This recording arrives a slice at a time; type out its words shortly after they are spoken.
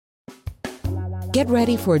Get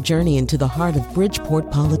ready for a journey into the heart of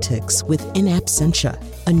Bridgeport politics with In Absentia,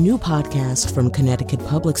 a new podcast from Connecticut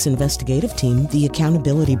Public's investigative team, The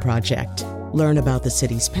Accountability Project. Learn about the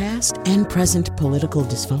city's past and present political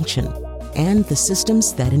dysfunction and the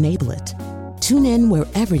systems that enable it. Tune in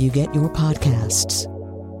wherever you get your podcasts.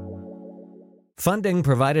 Funding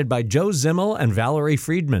provided by Joe Zimmel and Valerie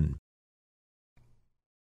Friedman.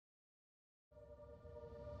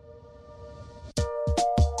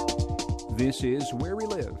 This is Where We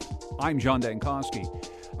Live. I'm John Dankosky.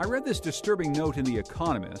 I read this disturbing note in The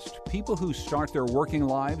Economist. People who start their working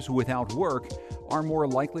lives without work are more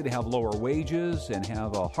likely to have lower wages and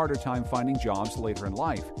have a harder time finding jobs later in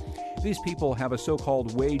life. These people have a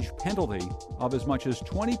so-called wage penalty of as much as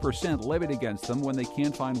 20% levied against them when they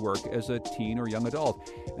can't find work as a teen or young adult,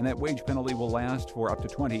 and that wage penalty will last for up to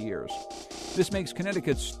 20 years. This makes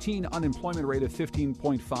Connecticut's teen unemployment rate of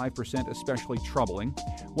 15.5% especially troubling.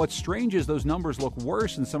 What's strange is those numbers look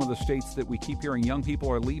worse in some of the states that we keep hearing young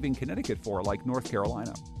people are leaving Connecticut for, like North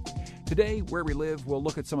Carolina. Today, Where We Live, we'll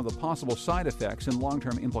look at some of the possible side effects and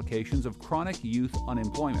long-term implications of chronic youth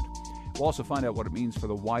unemployment. We'll also find out what it means for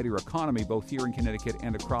the wider economy, both here in Connecticut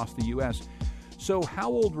and across the U.S. So how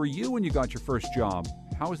old were you when you got your first job?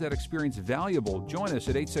 How was that experience valuable? Join us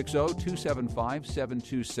at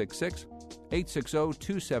 860-275-7266,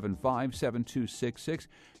 860-275-7266.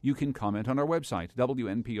 You can comment on our website,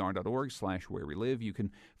 wnpr.org/where we live. You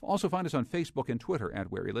can also find us on Facebook and Twitter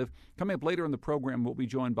at Where We Live. Coming up later in the program, we'll be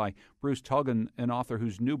joined by Bruce Tuggan, an author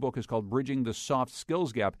whose new book is called Bridging the Soft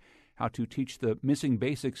Skills Gap, How to Teach the Missing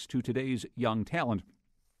Basics to Today's Young Talent.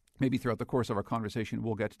 Maybe throughout the course of our conversation,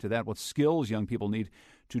 we'll get to that, what skills young people need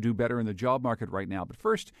to do better in the job market right now. But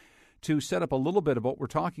first, to set up a little bit of what we're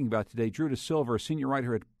talking about today, Drew DeSilva, senior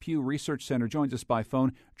writer at Pew Research Center, joins us by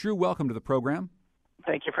phone. Drew, welcome to the program.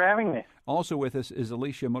 Thank you for having me. Also with us is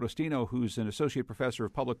Alicia Modestino, who's an associate professor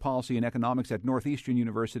of public policy and economics at Northeastern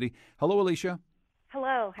University. Hello, Alicia.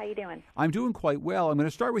 Hello. How you doing? I'm doing quite well. I'm going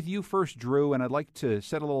to start with you first, Drew, and I'd like to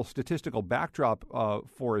set a little statistical backdrop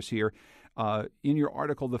for us here. In your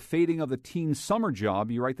article, The Fading of the Teen Summer Job,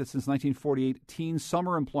 you write that since 1948, teen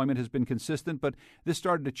summer employment has been consistent, but this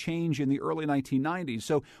started to change in the early 1990s.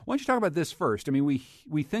 So why don't you talk about this first? I mean,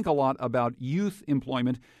 we think a lot about youth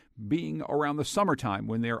employment being around the summertime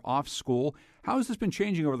when they're off school. How has this been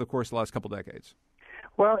changing over the course of the last couple of decades?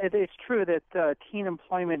 Well, it is true that teen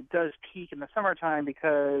employment does peak in the summertime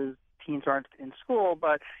because teens aren't in school,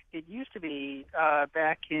 but it used to be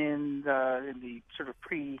back in the sort of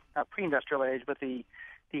not pre-industrial age, but the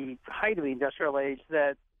height of the industrial age,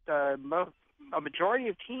 that a majority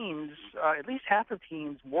of teens, at least half of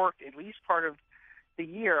teens, worked at least part of the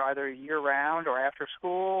year, either year-round or after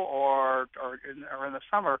school or in the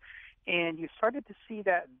summer, and you started to see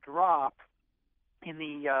that drop in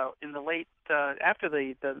the late after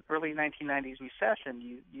the early 1990s recession.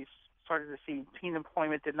 You started to see teen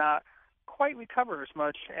employment did not quite recover as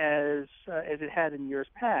much as it had in years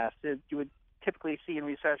past. You would typically see in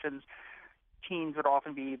recessions, teens would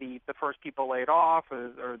often be the first people laid off,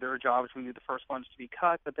 or their jobs would be the first ones to be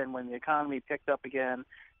cut. But then when the economy picked up again,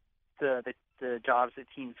 the jobs that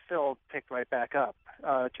teens filled picked right back up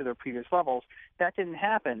to their previous levels. That didn't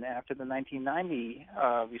happen after the 1990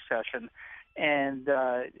 recession. And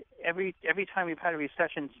every time we've had a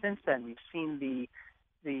recession since then, we've seen the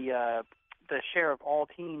share of all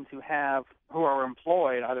teens who are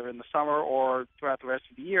employed either in the summer or throughout the rest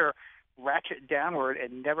of the year ratchet downward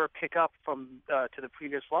and never pick up from to the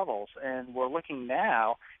previous levels. And we're looking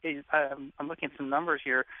now. I'm looking at some numbers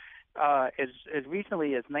here. As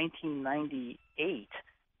recently as 1998,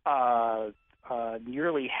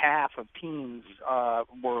 nearly half of teens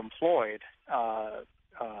were employed.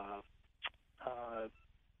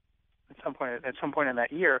 At some point in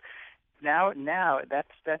that year. Now that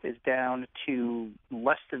is down to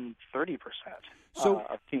less than 30%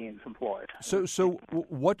 of teens employed. So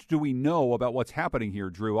what do we know about what's happening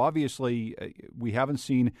here, Drew? Obviously, we haven't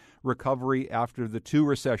seen recovery after the two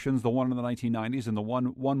recessions, the one in the 1990s and the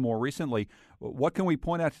one more recently. What can we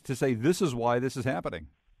point at to say this is why this is happening?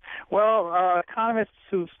 Well, economists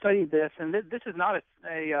who've studied this, and this is not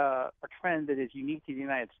a trend that is unique to the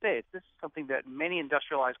United States. This is something that many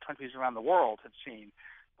industrialized countries around the world have seen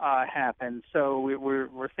happen. So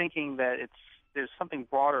we're thinking that there's something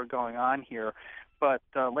broader going on here. But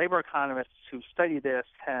labor economists who've studied this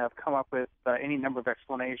have come up with any number of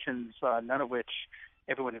explanations, none of which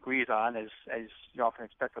everyone agrees on, as you often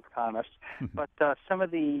expect with economists. But some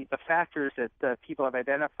of the factors that people have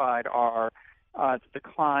identified are the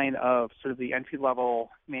decline of sort of the entry-level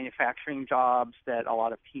manufacturing jobs that a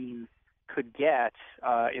lot of teens could get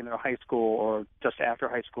in their high school or just after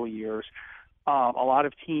high school years. A lot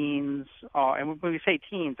of teens, and when we say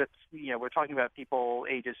teens, that's, we're talking about people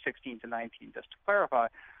ages 16 to 19, just to clarify.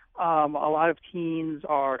 A lot of teens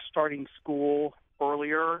are starting school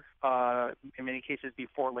earlier, in many cases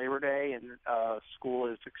before Labor Day, and school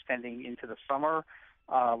is extending into the summer.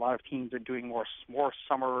 A lot of teens are doing more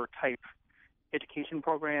summer-type education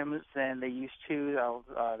programs than they used to.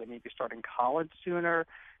 They may be starting college sooner.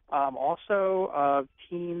 Also,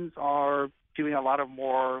 teens are doing a lot of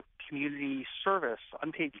more community service,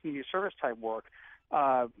 unpaid community service type work,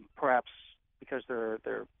 perhaps because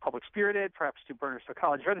they're public spirited, perhaps to burnish their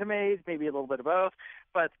college resumes, maybe a little bit of both.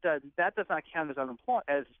 But that does not count as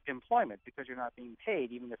employment because you're not being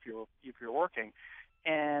paid, even if you're working.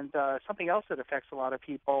 And something else that affects a lot of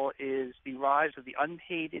people is the rise of the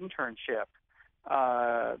unpaid internship.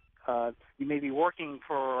 You may be working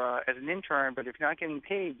as an intern, but if you're not getting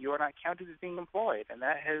paid, you are not counted as being employed, and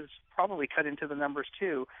that has probably cut into the numbers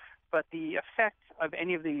too. But the effect of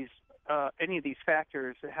any of these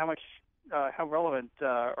factors, how relevant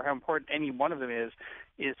or how important any one of them is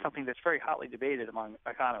something that's very hotly debated among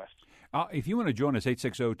economists. If you want to join us,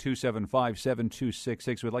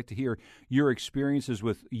 860-275-7266. We'd like to hear your experiences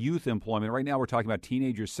with youth employment. Right now we're talking about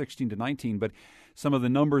teenagers 16 to 19, but some of the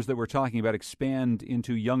numbers that we're talking about expand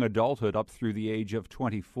into young adulthood up through the age of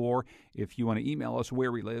 24. If you want to email us,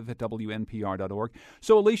 wherewelive@wnpr.org.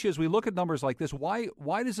 So, Alicia, as we look at numbers like this, why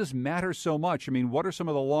does this matter so much? I mean, what are some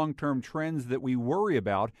of the long-term trends that we worry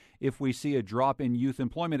about if we see a drop in youth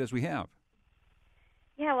employment as we have?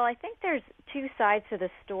 Yeah, well, I think there's two sides to the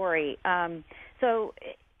story. So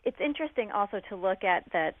it's interesting also to look at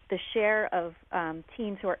that the share of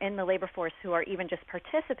teens who are in the labor force who are even just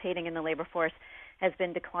participating in the labor force has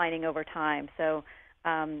been declining over time. So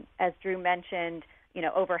as Drew mentioned,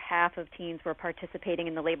 over half of teens were participating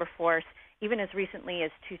in the labor force. Even as recently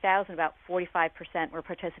as 2000, about 45% were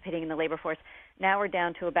participating in the labor force. Now we're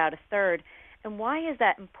down to about a third. And why is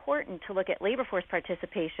that important to look at labor force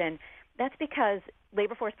participation? That's because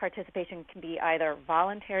labor force participation can be either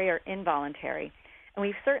voluntary or involuntary. And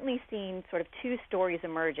we've certainly seen sort of two stories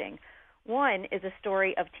emerging. One is a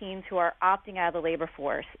story of teens who are opting out of the labor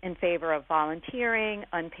force in favor of volunteering,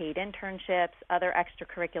 unpaid internships, other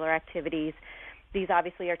extracurricular activities. These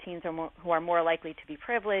obviously are teens who are more likely to be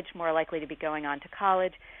privileged, more likely to be going on to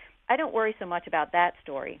college. I don't worry so much about that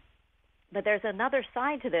story. But there's another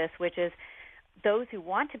side to this, which is those who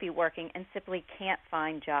want to be working and simply can't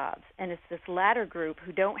find jobs. And it's this latter group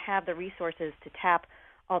who don't have the resources to tap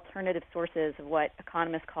alternative sources of what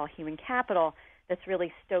economists call human capital that's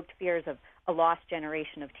really stoked fears of a lost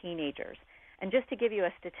generation of teenagers. And just to give you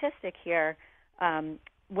a statistic here,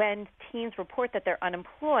 when teens report that they're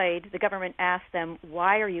unemployed, the government asks them,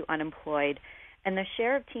 why are you unemployed? And the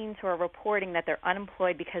share of teens who are reporting that they're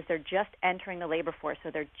unemployed because they're just entering the labor force, so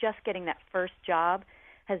they're just getting that first job,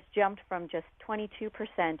 has jumped from just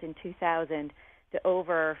 22% in 2000 to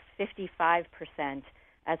over 55%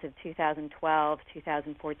 as of 2012,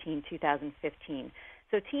 2014, 2015.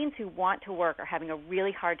 So teens who want to work are having a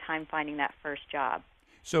really hard time finding that first job.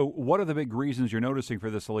 So what are the big reasons you're noticing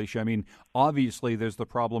for this, Alicia? I mean, obviously there's the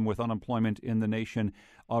problem with unemployment in the nation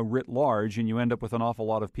writ large, and you end up with an awful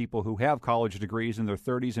lot of people who have college degrees in their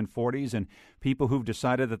 30s and 40s and people who've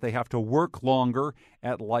decided that they have to work longer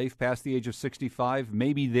at life past the age of 65.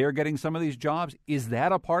 Maybe they're getting some of these jobs. Is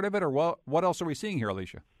that a part of it, or what else are we seeing here,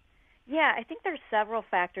 Alicia? Yeah, I think there's several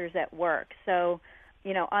factors at work. So,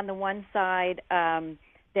 on the one side,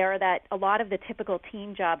 there are that a lot of the typical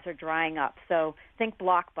teen jobs are drying up. So think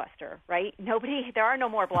Blockbuster, right? There are no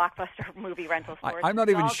more Blockbuster movie rental stores. I'm not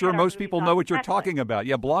even sure most people know what you're talking about.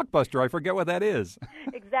 Yeah, Blockbuster, I forget what that is.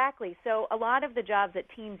 Exactly. So a lot of the jobs that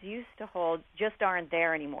teens used to hold just aren't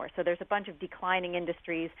there anymore. So there's a bunch of declining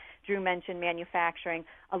industries. Drew mentioned manufacturing,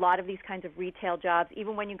 a lot of these kinds of retail jobs.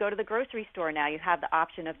 Even when you go to the grocery store now, you have the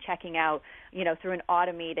option of checking out, through an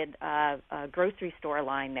automated grocery store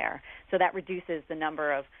line there. So that reduces the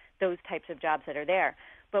number of those types of jobs that are there.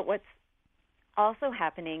 But what's also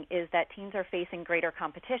happening is that teens are facing greater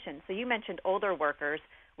competition. So you mentioned older workers,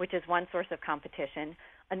 which is one source of competition.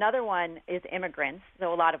 Another one is immigrants.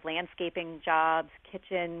 So a lot of landscaping jobs,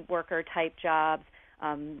 kitchen worker type jobs,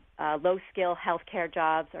 low-skill healthcare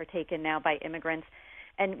jobs are taken now by immigrants.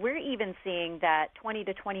 And we're even seeing that 20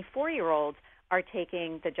 to 24-year-olds are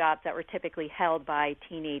taking the jobs that were typically held by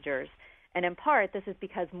teenagers. And in part, this is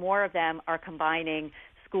because more of them are combining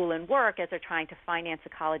school and work as they're trying to finance a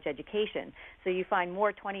college education. So you find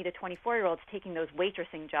more 20 to 24-year-olds taking those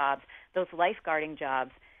waitressing jobs, those lifeguarding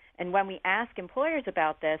jobs. And when we ask employers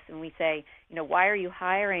about this and we say, why are you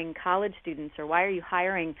hiring college students or why are you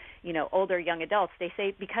hiring, older young adults, they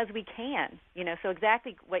say because we can. So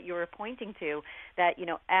exactly what you were pointing to, that,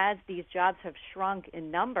 as these jobs have shrunk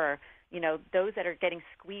in number, those that are getting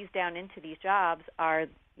squeezed down into these jobs are,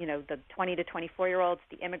 the 20 to 24-year-olds,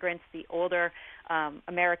 the immigrants, the older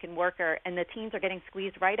American worker, and the teens are getting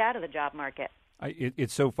squeezed right out of the job market.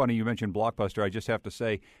 It's so funny you mentioned Blockbuster. I just have to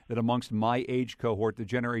say that amongst my age cohort, the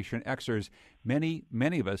Generation Xers,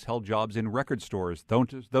 many of us held jobs in record stores.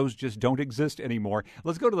 Those just don't exist anymore.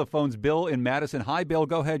 Let's go to the phones. Bill in Madison. Hi, Bill.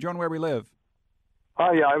 Go ahead. You're on Where We Live.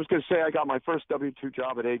 Oh, yeah. I was going to say I got my first W-2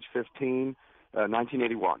 job at age 15,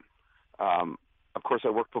 1981. Of course, I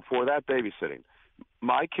worked before that babysitting.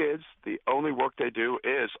 My kids, the only work they do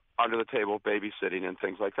is under the table babysitting and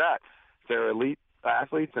things like that. They're elite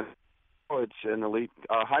athletes and college and elite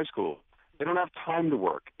high school. They don't have time to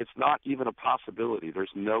work. It's not even a possibility.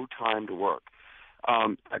 There's no time to work.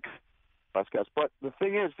 But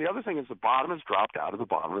the other thing is the bottom has dropped out of the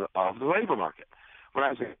bottom of the labor market. When I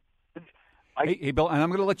was a kid, Hey, Bill, and I'm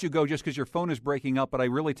going to let you go just because your phone is breaking up, but I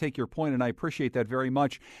really take your point, and I appreciate that very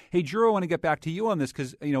much. Hey, Drew, I want to get back to you on this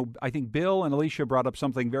because, I think Bill and Alicia brought up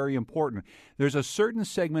something very important. There's a certain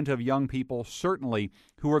segment of young people, certainly,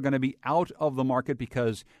 who are going to be out of the market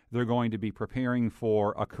because they're going to be preparing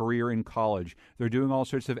for a career in college. They're doing all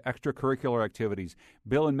sorts of extracurricular activities.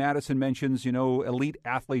 Bill in Madison mentions, elite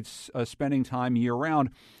athletes spending time year-round,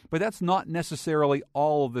 but that's not necessarily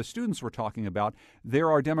all of the students we're talking about.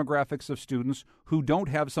 There are demographics of students who don't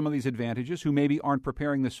have some of these advantages, who maybe aren't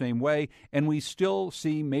preparing the same way, and we still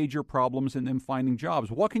see major problems in them finding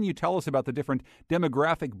jobs. What can you tell us about the different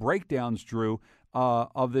demographic breakdowns, Drew,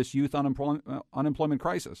 of this youth unemployment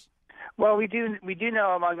crisis? Well, we do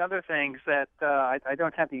know, among other things, that I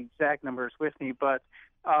don't have the exact numbers with me, but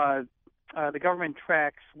the government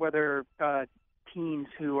tracks whether teens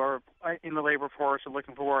who are in the labor force or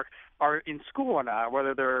looking for work are in school or not,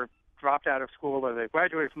 whether they're dropped out of school or they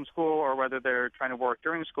graduated from school or whether they're trying to work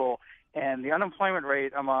during school. And the unemployment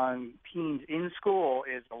rate among teens in school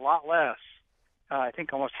is a lot less, I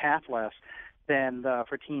think almost half less, than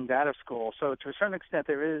for teens out of school. So to a certain extent,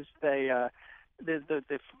 there is the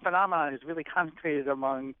phenomenon is really concentrated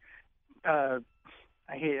among, I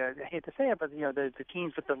hate to say it, but the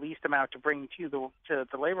teens with the least amount to bring to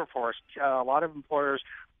the labor force. A lot of employers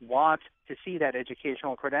want to see that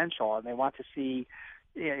educational credential, and they want to see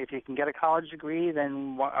if you can get a college degree,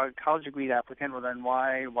 then a college degree applicant. Well, then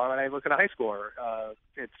why would I look at a high schooler?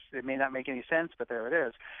 It may not make any sense, but there it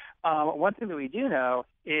is. One thing that we do know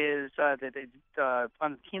is that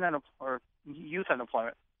teen or youth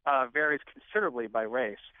unemployment varies considerably by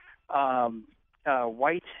race. I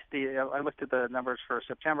looked at the numbers for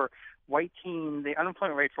September. The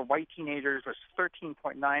unemployment rate for white teenagers was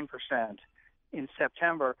 13.9% in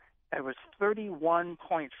September. It was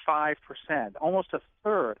 31.5%, almost a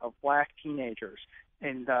third of black teenagers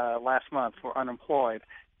in last month were unemployed.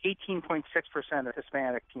 18.6% of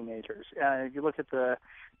Hispanic teenagers. If you look at the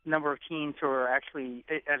number of teens who are actually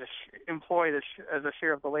employed as a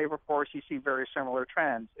share of the labor force, you see very similar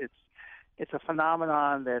trends. It's a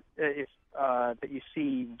phenomenon that that you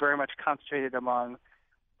see very much concentrated among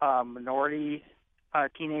minority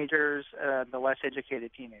teenagers, the less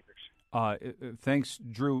educated teenagers. Thanks,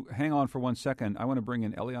 Drew. Hang on for 1 second. I want to bring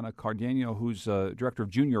in Eliana Cardenio, who's Director of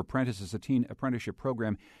Junior Apprentices, a teen apprenticeship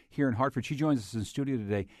program here in Hartford. She joins us in studio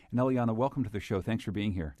today. And Eliana, welcome to the show. Thanks for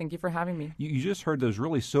being here. Thank you for having me. You just heard those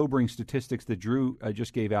really sobering statistics that Drew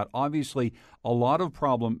just gave out. Obviously, a lot of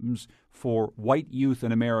problems for white youth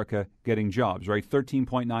in America getting jobs, right?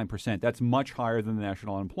 13.9%. That's much higher than the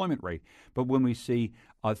national unemployment rate. But when we see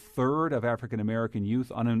a third of African-American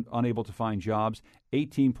youth unable to find jobs,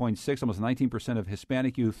 18.6, almost 19% of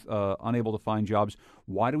Hispanic youth unable to find jobs.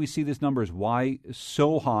 Why do we see these numbers? Why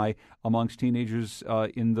so high amongst teenagers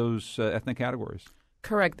in those ethnic categories?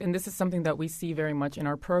 Correct. And this is something that we see very much in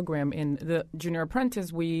our program. In the Junior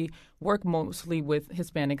Apprentice, we work mostly with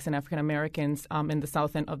Hispanics and African Americans in the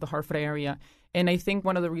south end of the Hartford area. And I think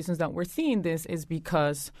one of the reasons that we're seeing this is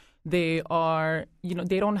because they are,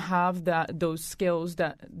 they don't have those skills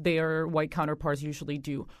that their white counterparts usually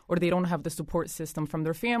do, or they don't have the support system from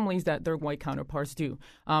their families that their white counterparts do.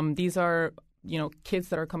 These are kids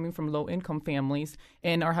that are coming from low-income families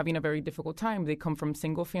and are having a very difficult time. They come from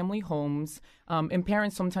single-family homes, and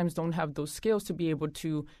parents sometimes don't have those skills to be able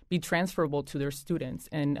to be transferable to their students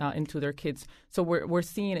and to their kids. So we're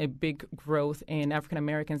seeing a big growth in African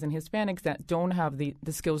Americans and Hispanics that don't have the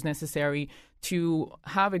skills necessary to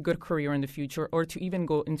have a good career in the future or to even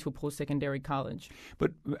go into a post-secondary college.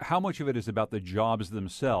 But how much of it is about the jobs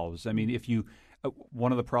themselves? I mean, if you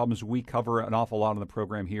One of the problems we cover an awful lot on the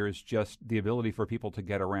program here is just the ability for people to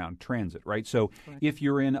get around, transit, right? So if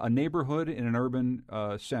you're in a neighborhood in an urban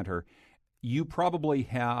center, you probably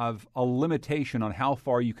have a limitation on how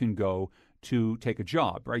far you can go to take a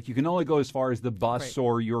job, right? You can only go as far as the bus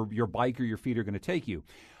or your bike or your feet are going to take you.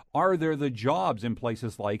 Are there the jobs in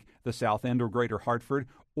places like the South End or Greater Hartford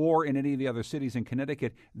or in any of the other cities in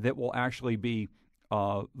Connecticut that will actually be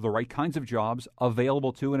the right kinds of jobs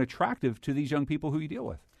available to and attractive to these young people who you deal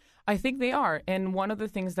with? I think they are. And one of the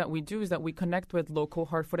things that we do is that we connect with local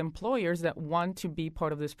Hartford employers that want to be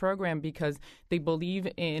part of this program because they believe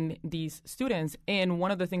in these students. And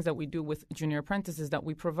one of the things that we do with Junior Apprentice is that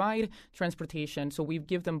we provide transportation. So we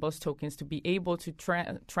give them bus tokens to be able to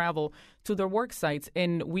travel to their work sites.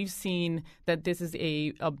 And we've seen that this is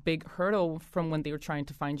a big hurdle from when they were trying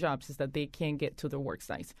to find jobs, is that they can't get to their work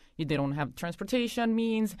sites. They don't have transportation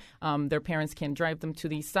means. Their parents can't drive them to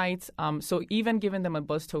these sites. So even giving them a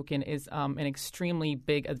bus token is an extremely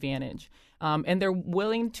big advantage. And they're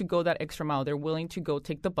willing to go that extra mile. They're willing to go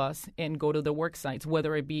take the bus and go to the work sites,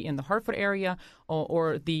 whether it be in the Hartford area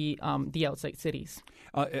or the outside cities.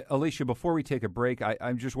 Alicia, before we take a break,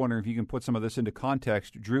 I'm just wondering if you can put some of this into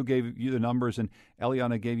context. Drew gave you the numbers and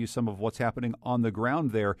Eliana gave you some of what's happening on the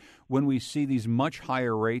ground there. When we see these much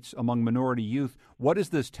higher rates among minority youth, what does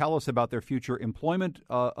this tell us about their future employment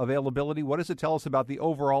availability? What does it tell us about the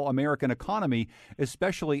overall American economy,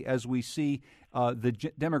 especially as we see the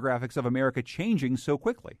demographics of America changing so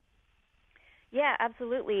quickly? Yeah,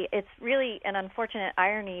 absolutely. It's really an unfortunate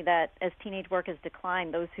irony that as teenage work has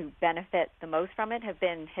declined, those who benefit the most from it have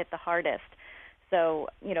been hit the hardest. So,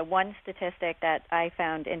 one statistic that I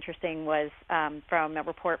found interesting was from a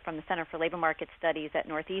report from the Center for Labor Market Studies at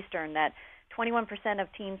Northeastern that 21% of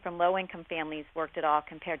teens from low-income families worked at all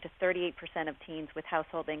compared to 38% of teens with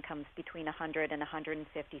household incomes between $100,000 and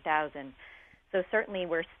 $150,000. So certainly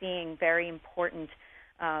we're seeing very important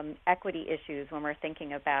equity issues when we're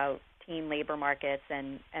thinking about teen labor markets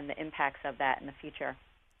and the impacts of that in the future.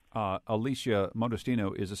 Alicia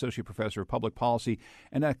Modestino is Associate Professor of Public Policy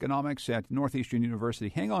and Economics at Northeastern University.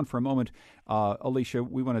 Hang on for a moment, Alicia.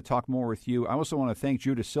 We want to talk more with you. I also want to thank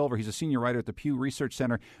Drew DeSilver. He's a senior writer at the Pew Research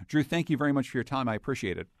Center. Drew, thank you very much for your time. I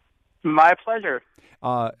appreciate it. My pleasure.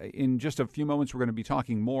 In just a few moments, we're going to be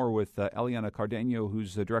talking more with Eliana Cardenio,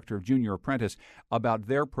 who's the director of Junior Apprentice, about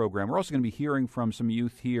their program. We're also going to be hearing from some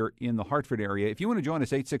youth here in the Hartford area. If you want to join us,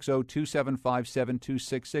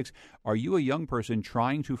 860-275-7266. Are you a young person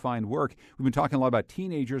trying to find work? We've been talking a lot about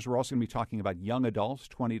teenagers. We're also going to be talking about young adults,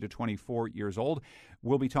 20 to 24 years old.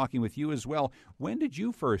 We'll be talking with you as well. When did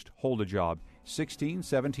you first hold a job? 16,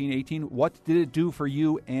 17, 18? What did it do for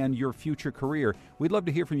you and your future career? We'd love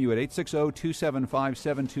to hear from you at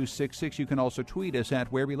 860-275-7266. You can also tweet us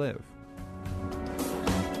at Where We Live.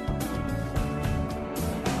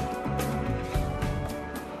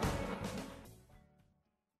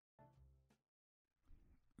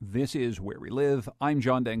 This is Where We Live. I'm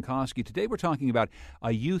John Dankosky. Today we're talking about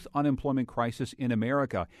a youth unemployment crisis in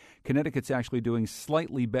America. Connecticut's actually doing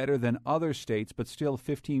slightly better than other states, but still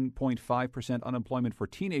 15.5% unemployment for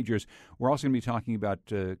teenagers. We're also going to be talking about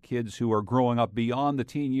kids who are growing up beyond the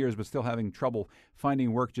teen years, but still having trouble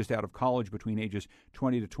finding work just out of college between ages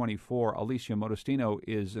 20 to 24. Alicia Modestino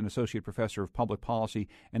is an associate professor of public policy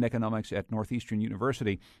and economics at Northeastern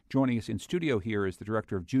University. Joining us in studio here is the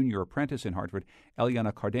director of Junior Apprentice in Hartford,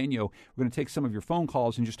 Eliana Cardenio. We're going to take some of your phone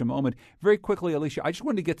calls in just a moment. Very quickly, Alicia, I just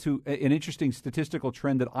wanted to get to an interesting statistical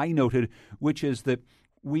trend that I noted, which is that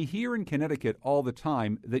we hear in Connecticut all the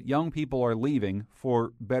time that young people are leaving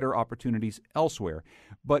for better opportunities elsewhere.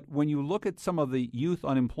 But when you look at some of the youth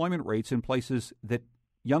unemployment rates in places that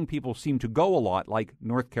young people seem to go a lot, like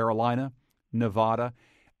North Carolina, Nevada,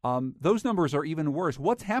 those numbers are even worse.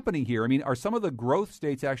 What's happening here? I mean, are some of the growth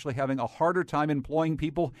states actually having a harder time employing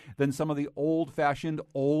people than some of the old-fashioned,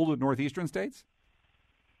 old Northeastern states?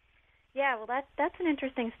 Yeah, well, that's an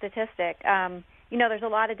interesting statistic. There's a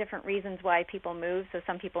lot of different reasons why people move. So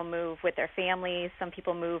some people move with their families. Some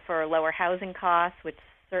people move for lower housing costs, which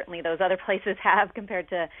certainly those other places have compared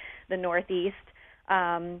to the Northeast.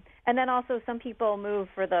 And then also some people move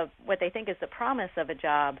for what they think is the promise of a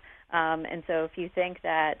job. And so if you think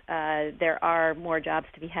that there are more jobs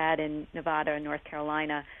to be had in Nevada and North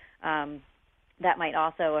Carolina, that might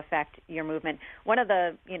also affect your movement. One of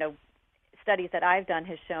the, studies that I've done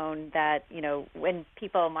has shown that, when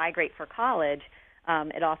people migrate for college,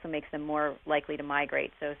 it also makes them more likely to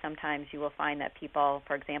migrate. So sometimes you will find that people,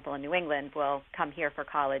 for example, in New England, will come here for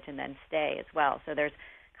college and then stay as well. So there's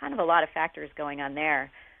kind of a lot of factors going on there.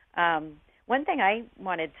 One thing I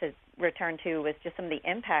wanted to return to was just some of the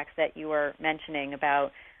impacts that you were mentioning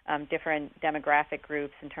about different demographic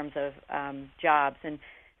groups in terms of jobs. And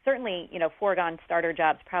certainly, foregone starter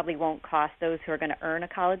jobs probably won't cost those who are going to earn a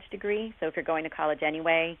college degree. So if you're going to college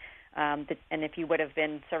anyway, and if you would have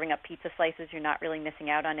been serving up pizza slices, you're not really missing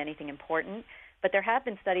out on anything important. But there have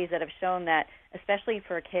been studies that have shown that, especially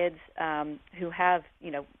for kids who have,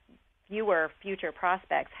 fewer future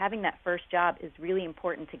prospects, having that first job is really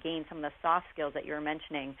important to gain some of the soft skills that you were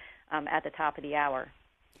mentioning at the top of the hour.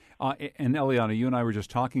 And Eliana, you and I were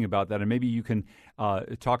just talking about that, and maybe you can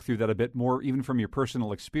talk through that a bit more, even from your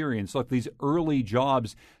personal experience. Look, these early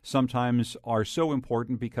jobs sometimes are so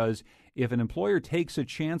important because if an employer takes a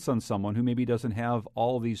chance on someone who maybe doesn't have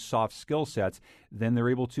all of these soft skill sets, then they're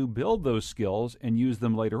able to build those skills and use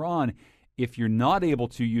them later on. If you're not able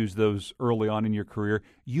to use those early on in your career,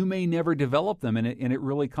 you may never develop them, and it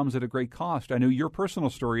really comes at a great cost. I know your personal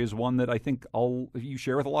story is one that I think you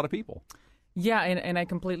share with a lot of people. Yeah, and I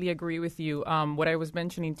completely agree with you. What I was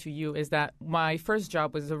mentioning to you is that my first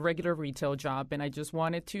job was a regular retail job, and I just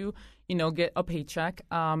wanted to, get a paycheck.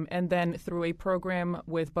 And then through a program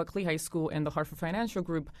with Buckley High School and the Hartford Financial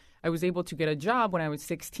Group, I was able to get a job when I was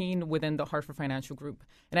 16 within the Hartford Financial Group.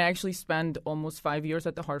 And I actually spent almost 5 years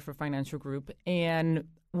at the Hartford Financial Group. And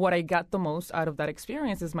what I got the most out of that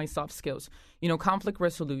experience is my soft skills, conflict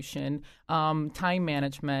resolution, time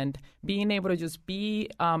management, being able to just be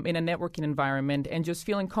in a networking environment and just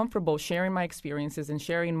feeling comfortable sharing my experiences and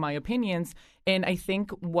sharing my opinions. And I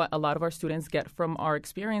think what a lot of our students get from our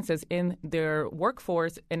experiences in their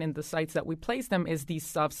workforce and in the sites that we place them is these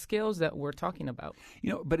soft skills that we're talking about.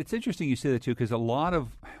 But it's interesting you say that, too, because a lot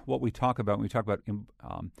of what we talk about when we talk about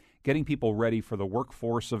getting people ready for the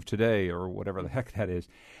workforce of today or whatever the heck that is,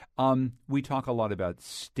 we talk a lot about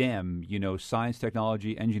STEM, science,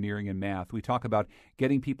 technology, engineering, and math. We talk about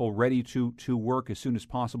getting people ready to work as soon as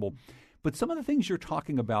possible. But some of the things you're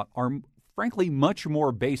talking about are frankly much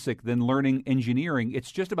more basic than learning engineering.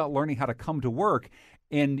 It's just about learning how to come to work.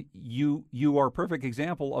 And you are a perfect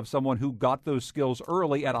example of someone who got those skills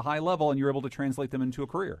early at a high level, and you're able to translate them into a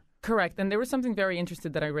career. Correct. And there was something very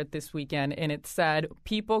interesting that I read this weekend, and it said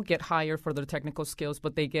people get hired for their technical skills,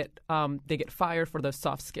 but they get fired for their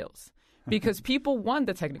soft skills. Because people want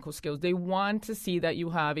the technical skills. They want to see that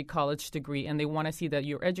you have a college degree and they want to see that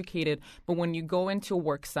you're educated. But when you go into a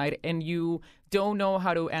work site and you don't know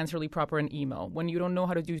how to answer proper an email, when you don't know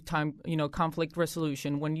how to do conflict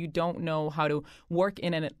resolution, when you don't know how to work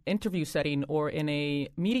in an interview setting or in a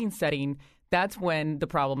meeting setting, that's when the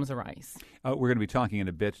problems arise. We're going to be talking in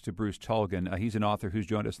a bit to Bruce Tulgan. He's an author who's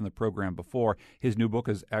joined us in the program before. His new book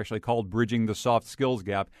is actually called Bridging the Soft Skills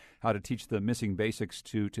Gap, How to Teach the Missing Basics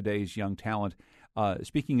to Today's Young Talent.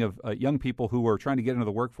 Speaking of young people who are trying to get into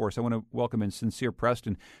the workforce, I want to welcome in Sincere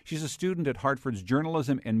Preston. She's a student at Hartford's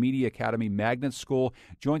Journalism and Media Academy Magnet School,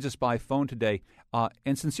 joins us by phone today.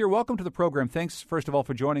 And Sincere, welcome to the program. Thanks, first of all,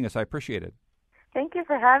 for joining us. I appreciate it. Thank you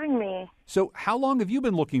for having me. So how long have you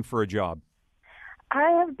been looking for a job? I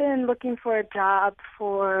have been looking for a job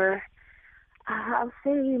for, I'll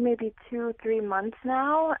say maybe 2-3 months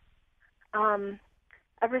now.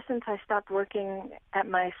 Ever since I stopped working at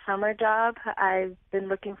my summer job, I've been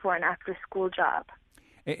looking for an after-school job.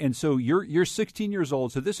 And so you're 16 years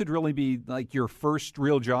old, so this would really be like your first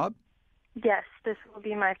real job? Yes, this will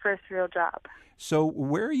be my first real job. So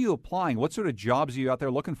where are you applying? What sort of jobs are you out there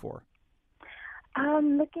looking for?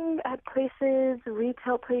 Looking at places,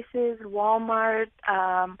 retail places, Walmart,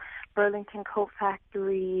 Burlington Coat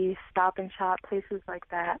Factory, Stop and Shop, places like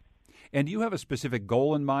that. And do you have a specific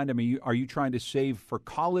goal in mind? I mean, are you trying to save for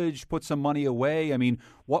college, put some money away? I mean,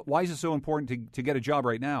 why is it so important to get a job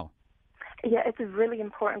right now? Yeah, it's really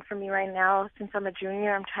important for me right now. Since I'm a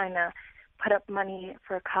junior, I'm trying to put up money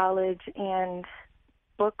for college, and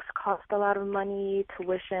books cost a lot of money,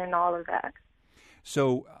 tuition, all of that.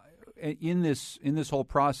 So in this whole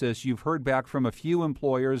process, you've heard back from a few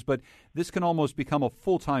employers, but this can almost become a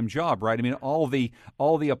full-time job, right? I mean, all the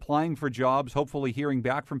applying for jobs, hopefully hearing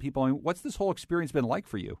back from people. I mean, what's this whole experience been like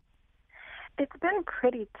for you? It's been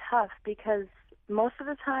pretty tough because most of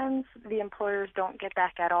the times the employers don't get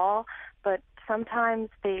back at all, but sometimes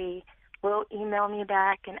they will email me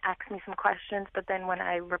back and ask me some questions, but then when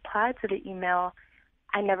I reply to the email,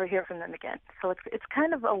 I never hear from them again. So it's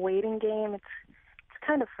kind of a waiting game. It's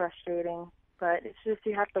kind of frustrating, but it's just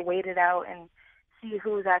you have to wait it out and see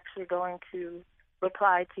who's actually going to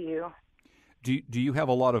reply to you. Do you have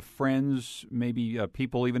a lot of friends, maybe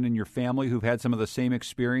people even in your family who've had some of the same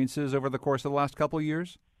experiences over the course of the last couple of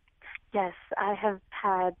years? Yes, I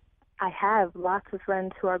have lots of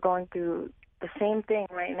friends who are going through the same thing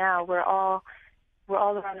right now. We're all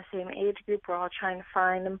around the same age group. We're all trying to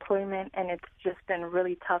find employment, and it's just been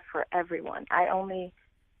really tough for everyone. I only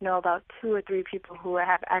know about 2 or 3 people who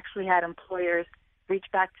have actually had employers reach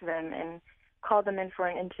back to them and call them in for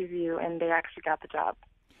an interview, and they actually got the job.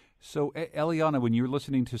 So, Eliana, when you're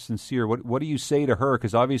listening to Sincere, what do you say to her?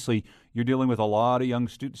 Because obviously you're dealing with a lot of young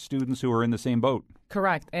students who are in the same boat.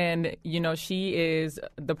 Correct. And, she is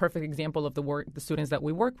the perfect example of the students that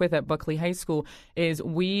we work with at Buckley High School. It's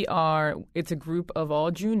a group of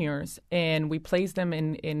all juniors, and we place them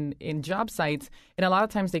in job sites. And a lot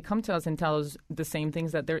of times they come to us and tell us the same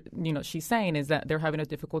things that she's saying, is that they're having a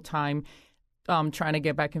difficult time trying to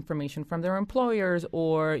get back information from their employers,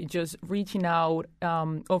 or just reaching out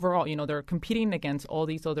overall. They're competing against all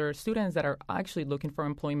these other students that are actually looking for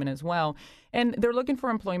employment as well. And they're looking for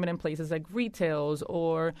employment in places like retails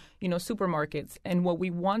or, supermarkets. And what we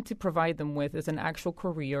want to provide them with is an actual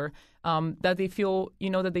career that they feel,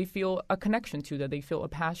 a connection to, that they feel a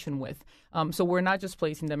passion with. So we're not just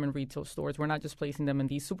placing them in retail stores. We're not just placing them in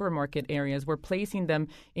these supermarket areas. We're placing them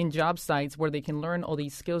in job sites where they can learn all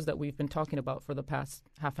these skills that we've been talking about for the past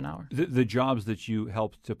half an hour. The jobs that you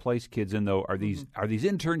help to place kids in, though, are these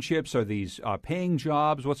internships? Are these paying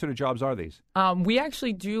jobs? What sort of jobs are these? We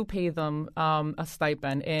actually do pay them a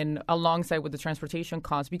stipend, and alongside with the transportation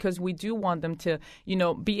costs, because we do want them to,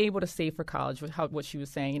 be able to save for college, what she was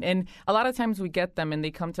saying. And a lot of times we get them and they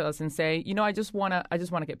come to us and say, I just want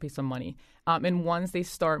to get paid some money. And once they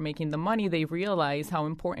start making the money, they realize how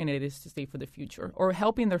important it is to save for the future, or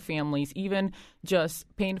helping their families, even just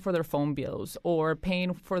paying for their phone bills or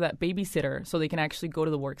paying for that babysitter so they can actually go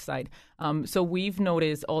to the work site. So we've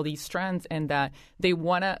noticed all these trends, and that they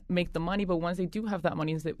want to make the money, but once they do have that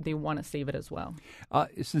money, they want to save it as well.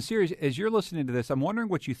 Sincere, as you're listening to this, I'm wondering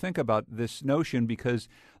what you think about this notion, because,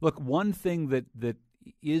 look, one thing that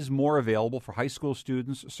is more available for high school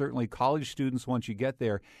students, certainly college students once you get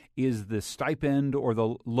there, is the stipend or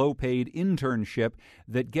the low-paid internship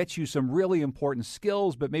that gets you some really important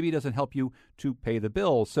skills, but maybe doesn't help you to pay the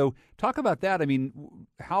bills. So talk about that. I mean,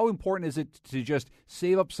 how important is it to just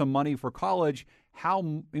save up some money for college?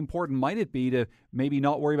 How important might it be to maybe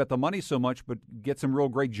not worry about the money so much, but get some real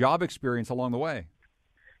great job experience along the way?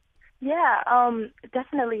 Yeah,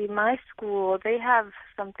 definitely. My school, they have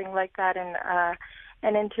something like that in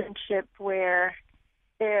an internship where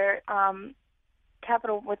they're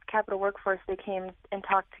Capital Workforce. They came and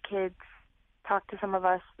talked to some of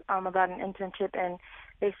us about an internship, and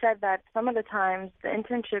they said that some of the times the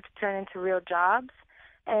internships turn into real jobs,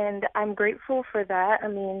 and I'm grateful for that. I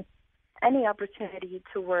mean, any opportunity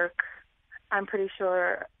to work, I'm pretty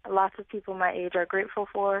sure lots of people my age are grateful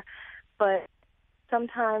for, but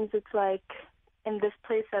sometimes it's like, in this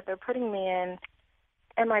place that they're putting me in,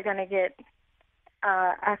 am I going to get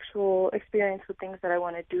actual experience with things that I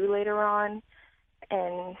want to do later on,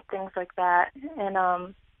 and things like that. And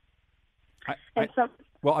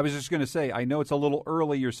well, I was just going to say, I know it's a little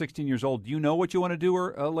early. You're 16 years old. Do you know what you want to do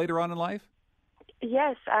later on in life?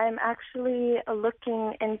 Yes, I'm actually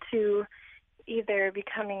looking into either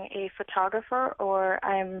becoming a photographer, or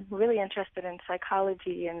I'm really interested in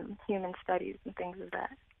psychology and human studies and things of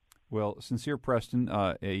that. Well, Sincere Preston,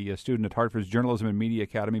 a student at Hartford's Journalism and Media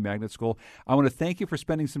Academy Magnet School, I want to thank you for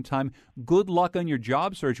spending some time. Good luck on your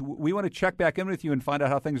job search. We want to check back in with you and find out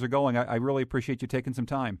how things are going. I really appreciate you taking some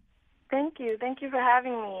time. Thank you. Thank you for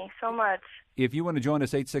having me so much. If you want to join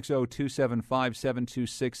us,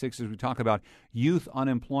 860-275-7266, as we talk about youth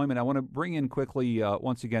unemployment. I want to bring in quickly,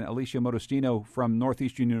 once again, Alicia Modestino from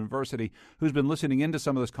Northeastern University, who's been listening into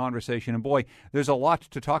some of this conversation. And boy, there's a lot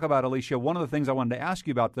to talk about, Alicia. One of the things I wanted to ask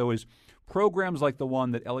you about, though, is programs like the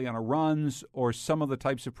one that Eliana runs, or some of the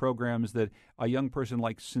types of programs that a young person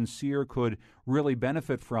like Sincere could really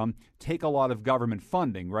benefit from, take a lot of government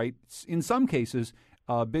funding, right? In some cases,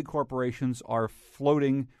 big corporations are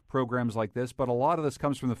floating programs like this, but a lot of this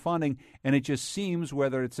comes from the funding, and it just seems,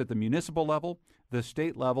 whether it's at the municipal level, the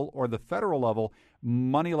state level, or the federal level,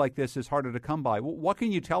 money like this is harder to come by. What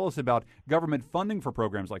can you tell us about government funding for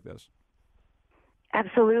programs like this?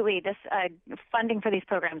 Absolutely. This funding for these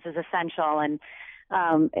programs is essential, and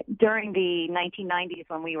during the 1990s,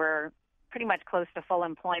 when we were pretty much close to full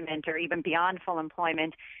employment, or even beyond full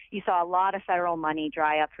employment, you saw a lot of federal money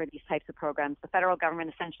dry up for these types of programs. The federal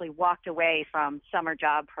government essentially walked away from summer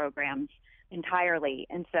job programs entirely.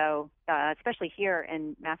 And so, especially here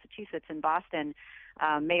in Massachusetts and Boston,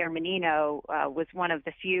 Mayor Menino was one of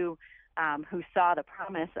the few who saw the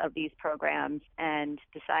promise of these programs and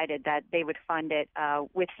decided that they would fund it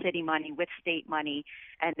with city money, with state money,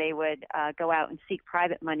 and they would go out and seek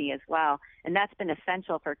private money as well. And that's been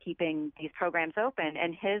essential for keeping these programs open.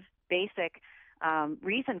 And his basic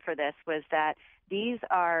reason for this was that these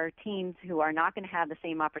are teens who are not going to have the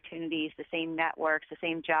same opportunities, the same networks, the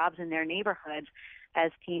same jobs in their neighborhoods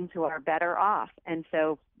as teens who are better off. And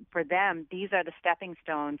so for them, these are the stepping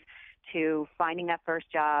stones to finding that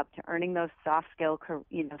first job, to earning those soft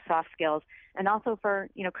skills, and also for,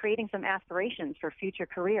 creating some aspirations for future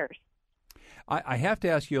careers. I have to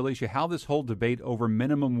ask you, Alicia, how this whole debate over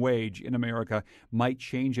minimum wage in America might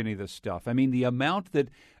change any of this stuff. I mean, the amount that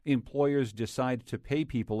employers decide to pay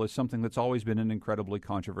people is something that's always been an incredibly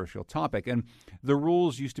controversial topic. And the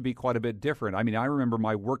rules used to be quite a bit different. I mean, I remember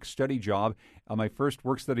my work-study job, my first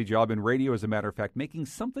work-study job in radio, as a matter of fact, making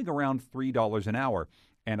something around $3 an hour.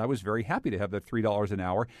 And I was very happy to have that $3 an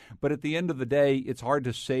hour. But at the end of the day, it's hard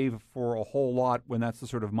to save for a whole lot when that's the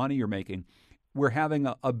sort of money you're making. We're having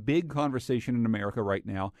a big conversation in America right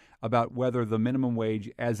now about whether the minimum wage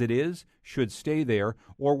as it is should stay there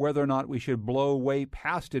or whether or not we should blow way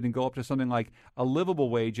past it and go up to something like a livable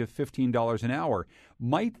wage of $15 an hour.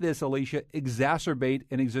 Might this, Alicia, exacerbate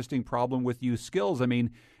an existing problem with youth skills? I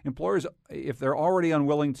mean, employers, if they're already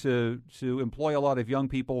unwilling to employ a lot of young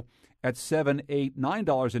people at $7, $8,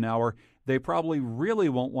 $9 an hour, they probably really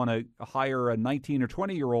won't want to hire a 19 or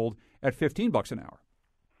 20-year-old at $15 an hour.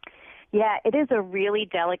 Yeah, it is a really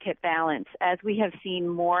delicate balance. As we have seen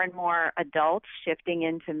more and more adults shifting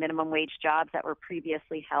into minimum wage jobs that were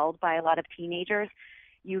previously held by a lot of teenagers,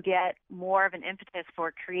 you get more of an impetus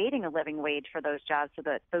for creating a living wage for those jobs so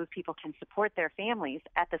that those people can support their families.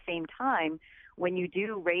 At the same time, when you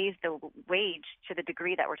do raise the wage to the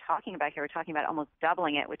degree that we're talking about here, we're talking about almost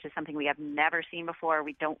doubling it, which is something we have never seen before.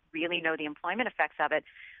 We don't really know the employment effects of it,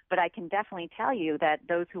 but I can definitely tell you that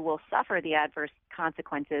those who will suffer the adverse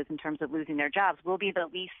consequences in terms of losing their jobs will be the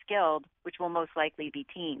least skilled, which will most likely be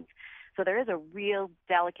teens. So there is a real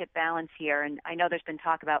delicate balance here, and I know there's been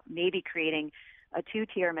talk about maybe creating a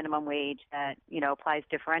two-tier minimum wage that, applies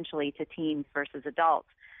differentially to teens versus adults.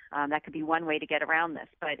 That could be one way to get around this,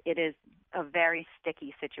 but it is a very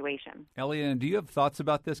sticky situation. Eliana, do you have thoughts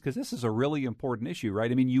about this? Because this is a really important issue, right?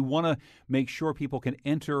 I mean, you want to make sure people can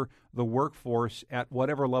enter the workforce at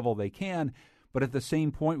whatever level they can, but at the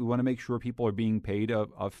same point, we want to make sure people are being paid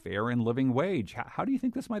a fair and living wage. How do you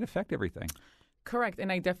think this might affect everything? Correct,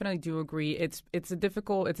 and I definitely do agree. It's a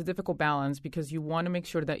difficult balance because you want to make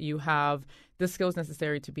sure that you have the skills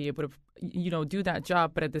necessary to be able to do that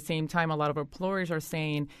job. But at the same time, a lot of employers are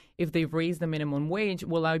saying if they raise the minimum wage,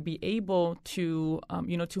 will I be able to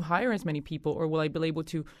to hire as many people, or will I be able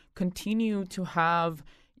to continue to have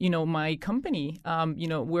my company?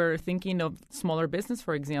 We're thinking of smaller business,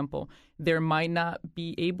 for example. There might not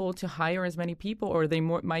be able to hire as many people, or they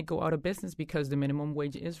might go out of business because the minimum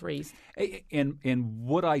wage is raised. And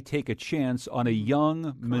would I take a chance on a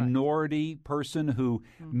young minority person who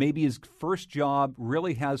maybe his first job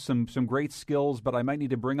really has some great skills, but I might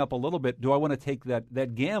need to bring up a little bit? Do I want to take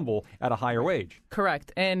that gamble at a higher wage?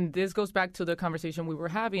 Correct. And this goes back to the conversation we were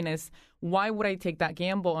having is, why would I take that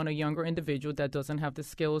gamble on a younger individual that doesn't have the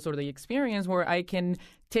skills or the experience where I can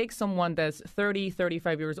take someone that's 30,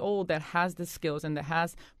 35 years old that has the skills and that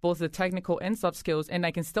has both the technical and soft skills, and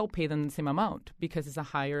I can still pay them the same amount because it's a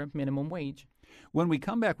higher minimum wage. When we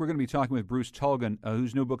come back, we're going to be talking with Bruce Tulgan,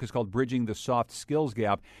 whose new book is called Bridging the Soft Skills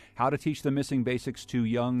Gap, How to Teach the Missing Basics to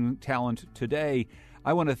Young Talent Today.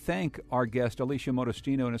 I want to thank our guest, Alicia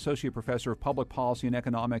Modestino, an associate professor of public policy and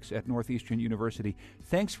economics at Northeastern University.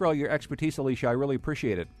 Thanks for all your expertise, Alicia. I really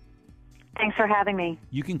appreciate it. Thanks for having me.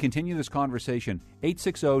 You can continue this conversation,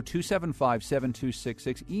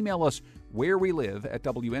 860-275-7266. Email us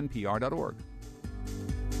wherewelive@wnpr.org.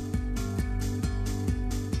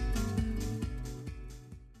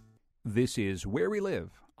 This is Where We Live.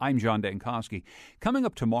 I'm John Dankosky. Coming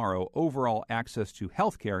up tomorrow, overall access to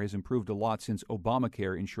health care has improved a lot since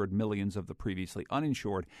Obamacare insured millions of the previously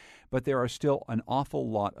uninsured, but there are still an awful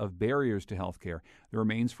lot of barriers to health care. There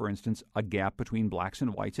remains, for instance, a gap between blacks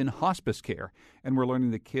and whites in hospice care, and we're learning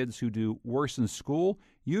that kids who do worse in school,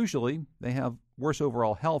 usually they have worse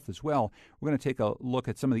overall health as well. We're going to take a look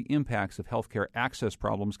at some of the impacts of healthcare access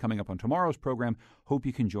problems coming up on tomorrow's program. Hope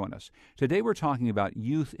you can join us. Today we're talking about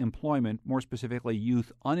youth employment, more specifically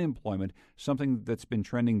youth unemployment, something that's been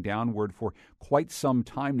trending downward for quite some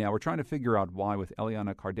time now. We're trying to figure out why with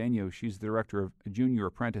Eliana Cardenio. She's the director of Junior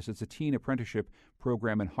Apprentice. It's a teen apprenticeship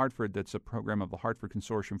program in Hartford that's a program of the Hartford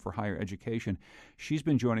Consortium for Higher Education. She's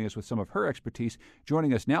been joining us with some of her expertise.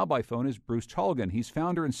 Joining us now by phone is Bruce Tulgan. He's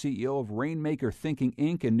founder and CEO of Rainmaker Thinking,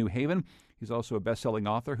 Inc. in New Haven. He's also a best-selling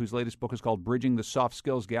author whose latest book is called Bridging the Soft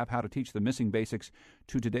Skills Gap, How to Teach the Missing Basics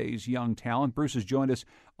to Today's Young Talent. Bruce has joined us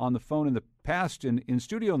on the phone in the past and in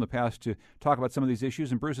studio in the past to talk about some of these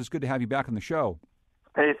issues. And Bruce, it's good to have you back on the show.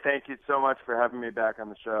 Hey, thank you so much for having me back on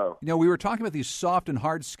the show. You know, we were talking about these soft and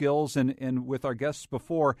hard skills, and with our guests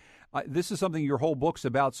before, this is something your whole book's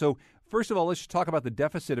about. So first of all, let's just talk about the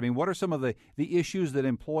deficit. I mean, what are some of the issues that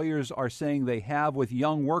employers are saying they have with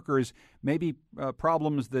young workers, maybe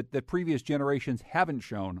problems that previous generations haven't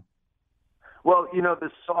shown? Well, you know,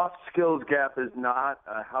 the soft skills gap is not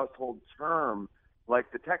a household term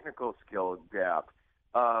like the technical skills gap,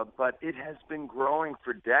 but it has been growing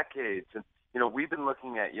for decades. And you know, we've been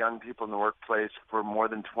looking at young people in the workplace for more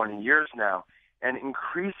than 20 years now, and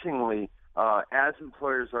increasingly, as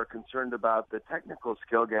employers are concerned about the technical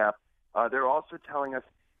skill gap, they're also telling us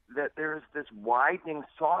that there's this widening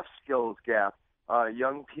soft skills gap.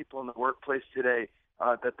 Young people in the workplace today,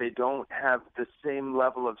 that they don't have the same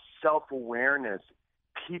level of self-awareness,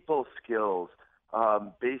 people skills,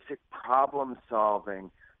 basic problem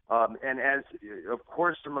solving, and as, of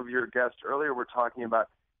course, some of your guests earlier were talking about,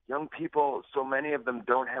 young people, so many of them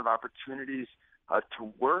don't have opportunities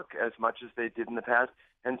to work as much as they did in the past,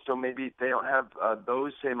 and so maybe they don't have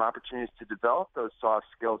those same opportunities to develop those soft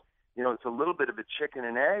skills. You know, it's a little bit of a chicken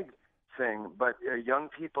and egg thing, but young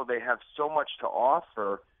people, they have so much to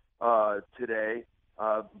offer today,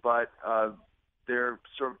 but they're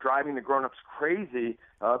sort of driving the grown-ups crazy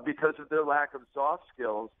because of their lack of soft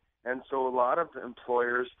skills. And so a lot of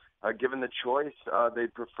employers, given the choice, they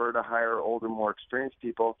prefer to hire older, more experienced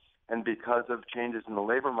people. And because of changes in the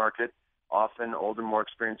labor market, often older, more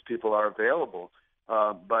experienced people are available.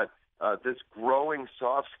 But this growing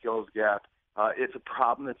soft skills gap, it's a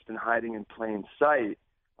problem that's been hiding in plain sight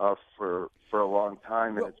for a long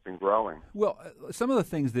time, and it's been growing. Well, some of the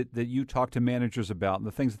things that you talk to managers about and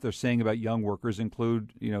the things that they're saying about young workers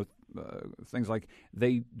include, you know, things like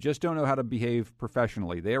they just don't know how to behave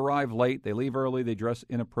professionally. They arrive late, they leave early, they dress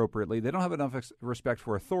inappropriately, they don't have enough respect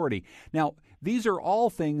for authority. Now, these are all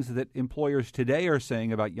things that employers today are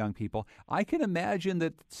saying about young people. I can imagine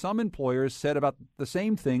that some employers said about the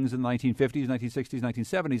same things in the 1950s, 1960s,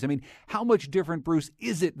 1970s. I mean, how much different, Bruce,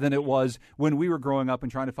 is it than it was when we were growing up and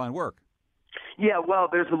trying to find work? Yeah, well,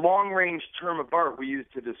 there's a long-range term of art we use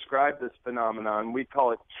to describe this phenomenon. We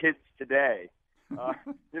call it kids today.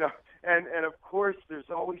 You know, and of course, there's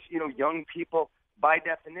always, you know, young people, by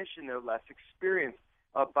definition, they're less experienced.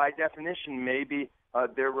 By definition, maybe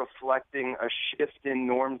they're reflecting a shift in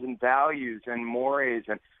norms and values and mores,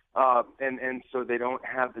 and so they don't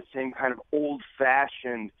have the same kind of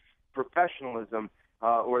old-fashioned professionalism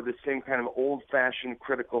or the same kind of old-fashioned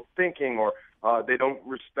critical thinking, or they don't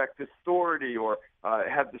respect authority or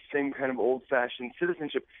have the same kind of old-fashioned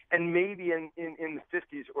citizenship. And maybe in the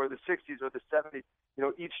 50s or the 60s or the 70s, you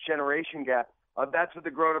know, each generation gap, that's what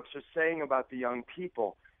the grown-ups are saying about the young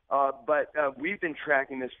people. But we've been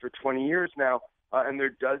tracking this for 20 years now, and there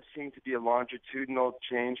does seem to be a longitudinal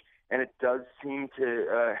change, and it does seem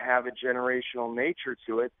to have a generational nature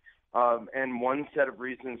to it. And one set of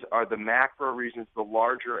reasons are the macro reasons, the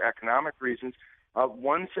larger economic reasons.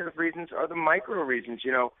 One set of reasons are the micro reasons,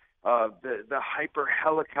 you know, the hyper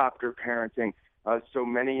helicopter parenting. So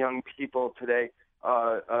many young people today,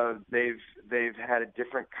 they've had a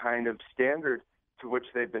different kind of standard to which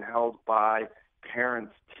they've been held by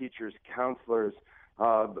parents, teachers, counselors.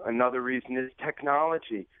 Another reason is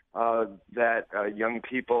technology, that young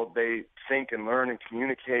people, they think and learn and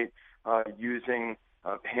communicate using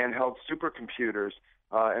handheld supercomputers,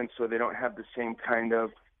 and so they don't have the same kind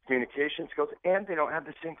of communication skills, and they don't have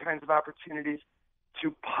the same kinds of opportunities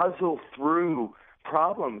to puzzle through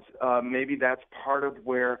problems. Maybe that's part of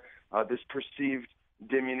where this perceived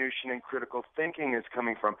diminution in critical thinking is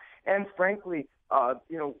coming from. And frankly,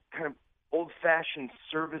 you know, kind of old-fashioned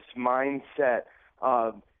service mindset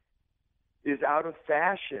is out of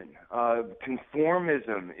fashion.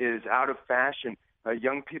 Conformism is out of fashion.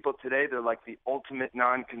 Young people today, they're like the ultimate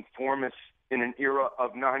nonconformists in an era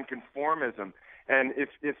of nonconformism. And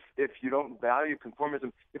if you don't value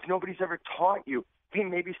conformism, if nobody's ever taught you, hey,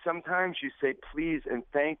 maybe sometimes you say please and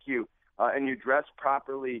thank you, and you dress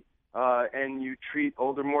properly, and you treat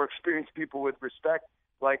older, more experienced people with respect,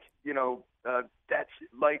 like, you know, that's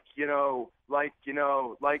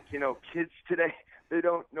kids today, they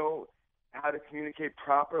don't know how to communicate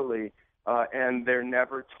properly, and they're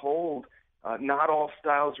never told. Not all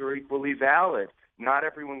styles are equally valid. Not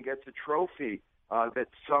everyone gets a trophy. That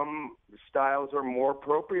some styles are more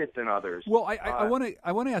appropriate than others. Well, I want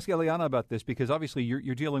to ask Eliana about this, because obviously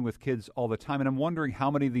you're dealing with kids all the time, and I'm wondering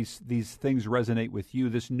how many of these things resonate with you.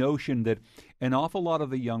 This notion that an awful lot of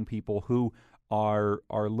the young people who are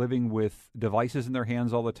living with devices in their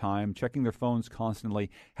hands all the time, checking their phones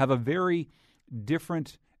constantly, have a very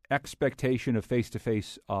different expectation of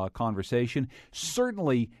face-to-face conversation,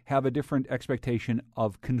 certainly have a different expectation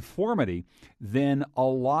of conformity than a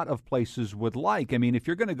lot of places would like. I mean, if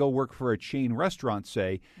you're going to go work for a chain restaurant,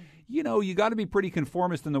 say, you know, you got to be pretty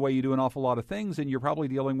conformist in the way you do an awful lot of things, and you're probably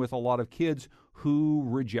dealing with a lot of kids who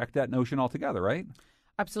reject that notion altogether, right?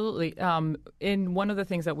 Absolutely. And one of the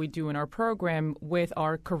things that we do in our program with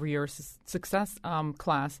our career success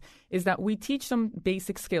class is that we teach them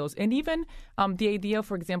basic skills. And even the idea,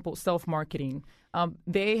 for example, self-marketing.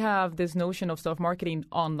 They have this notion of self-marketing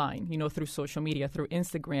online, you know, through social media, through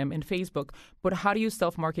Instagram and Facebook. But how do you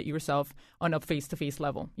self-market yourself on a face-to-face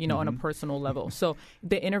level, you know, on a personal level? So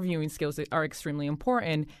the interviewing skills are extremely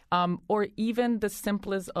important. Or even the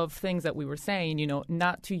simplest of things that we were saying, you know,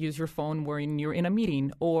 not to use your phone when you're in a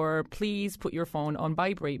meeting, or please put your phone on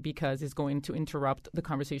vibrate because it's going to interrupt the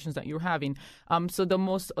conversations that you're having. So the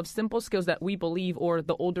most of simple skills that we believe, or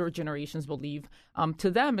the older generations believe,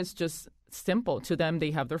 to them is just simple. To them,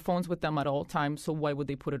 they have their phones with them at all times, so why would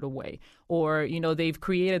they put it away? Or, you know, they've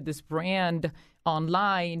created this brand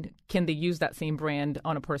online. Can they use that same brand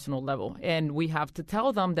on a personal level? And we have to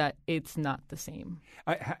tell them that it's not the same.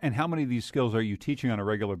 And how many of these skills are you teaching on a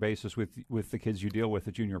regular basis with the kids you deal with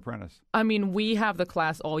at Junior Apprentice? I mean, we have the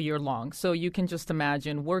class all year long. So you can just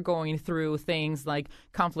imagine we're going through things like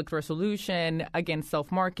conflict resolution, again,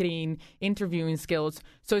 self-marketing, interviewing skills.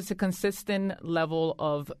 So it's a consistent level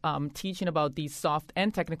of teaching about these soft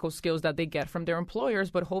and technical skills that they get from their employers,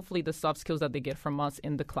 but hopefully the soft skills that they get from us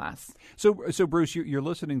in the class. So Bruce, you're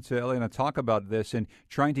listening to Elena talk about this and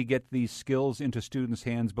trying to get these skills into students'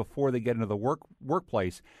 hands before they get into the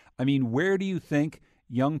workplace. I mean, where do you think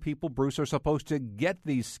young people, Bruce, are supposed to get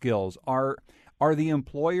these skills? Are the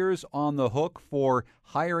employers on the hook for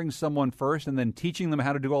hiring someone first and then teaching them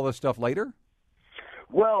how to do all this stuff later?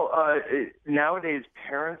 Well, nowadays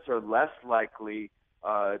parents are less likely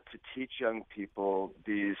to teach young people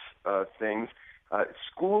these things.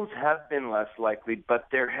 Schools have been less likely, but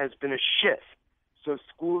there has been a shift. So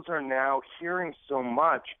schools are now hearing so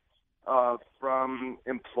much from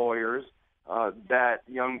employers that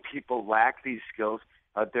young people lack these skills.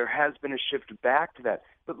 There has been a shift back to that.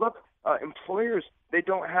 But look, employers, they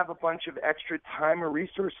don't have a bunch of extra time or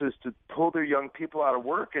resources to pull their young people out of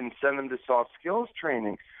work and send them to soft skills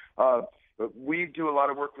training. We do a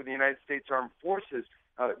lot of work with the United States Armed Forces.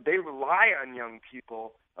 They rely on young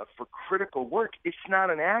people for critical work. It's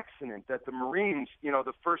not an accident that the Marines, you know,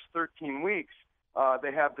 the first 13 weeks,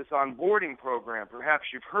 they have this onboarding program. Perhaps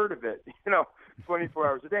you've heard of it, 24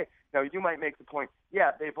 hours a day. Now, you might make the point,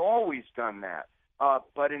 yeah, they've always done that.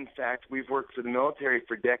 But in fact, we've worked for the military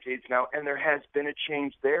for decades now, and there has been a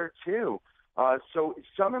change there, too. So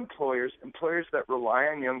some employers that rely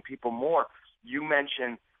on young people more, you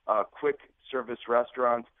mentioned quick service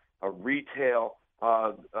restaurants, retail,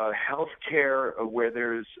 healthcare, where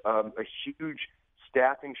there's a huge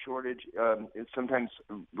staffing shortage, sometimes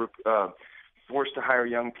forced to hire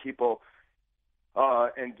young people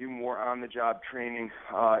and do more on-the-job training.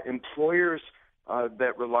 Employers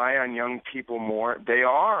that rely on young people more, they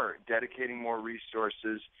are dedicating more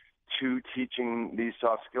resources to teaching these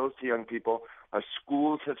soft skills to young people.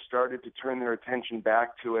 Schools have started to turn their attention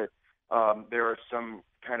back to it. There are some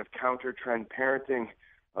kind of counter-trend parenting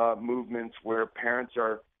movements where parents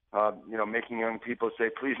are, making young people say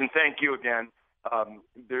please and thank you again.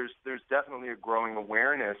 There's definitely a growing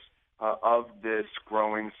awareness of this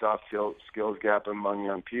growing soft skills gap among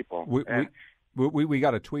young people. We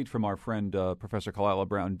got a tweet from our friend Professor Kalila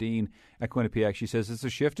Brown-Dean at Quinnipiac. She says it's a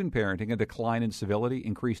shift in parenting, a decline in civility,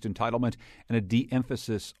 increased entitlement, and a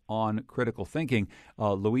de-emphasis on critical thinking.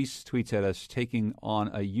 Luis tweets at us, taking on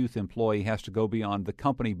a youth employee has to go beyond the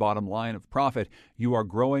company bottom line of profit. You are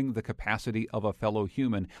growing the capacity of a fellow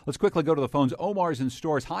human. Let's quickly go to the phones. Omar's in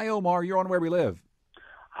Stores. Hi, Omar. You're on Where We Live.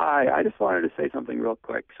 Hi. I just wanted to say something real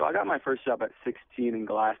quick. So I got my first job at 16 in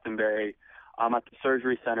Glastonbury. At the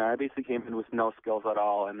surgery center. I basically came in with no skills at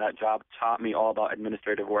all, and that job taught me all about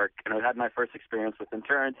administrative work. And I had my first experience with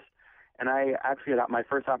insurance, and I actually got my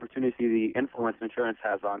first opportunity to see the influence insurance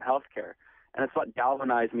has on healthcare. And it's what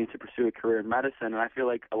galvanized me to pursue a career in medicine. And I feel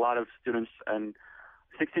like a lot of students and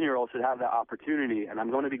 16-year-olds should have that opportunity. And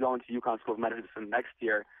I'm going to be going to UConn School of Medicine next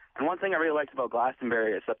year. And one thing I really liked about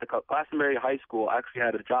Glastonbury is that the Glastonbury High School actually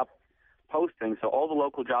had a job posting, so all the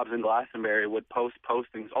local jobs in Glastonbury would post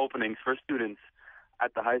openings for students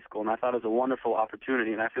at the high school, and I thought it was a wonderful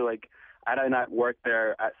opportunity, and I feel like had I not worked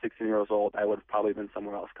there at 16 years old, I would have probably been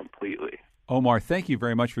somewhere else completely. Omar, thank you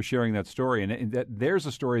very much for sharing that story, and there's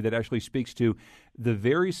a story that actually speaks to the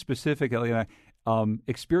very specific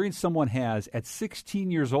experience someone has at 16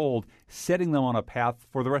 years old, setting them on a path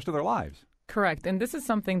for the rest of their lives. Correct. And this is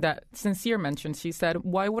something that Sincere mentioned. She said,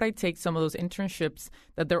 why would I take some of those internships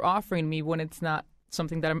that they're offering me when it's not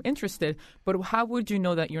something that I'm interested? But how would you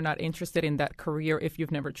know that you're not interested in that career if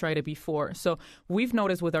you've never tried it before? So we've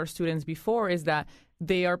noticed with our students before is that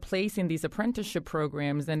they are placed in these apprenticeship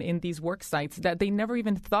programs and in these work sites that they never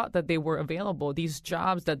even thought that they were available, these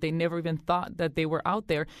jobs that they never even thought that they were out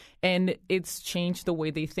there. And it's changed the way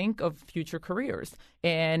they think of future careers.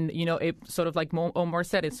 And, it sort of like Omar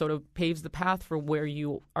said, it sort of paves the path for where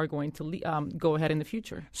you are going to go ahead in the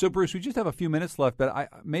future. So, Bruce, we just have a few minutes left, but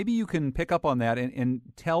maybe you can pick up on that and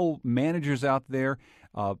tell managers out there,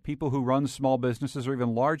 people who run small businesses or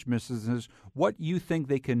even large businesses, what you think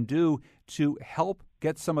they can do to help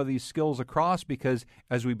get some of these skills across, because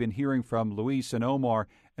as we've been hearing from Luis and Omar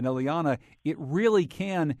and Eliana, it really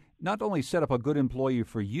can not only set up a good employee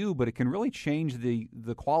for you, but it can really change the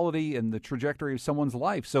quality and the trajectory of someone's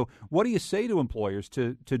life. So what do you say to employers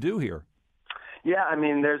to do here? Yeah, I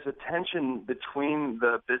mean, there's a tension between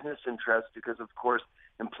the business interests because, of course,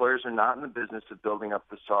 employers are not in the business of building up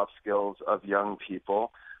the soft skills of young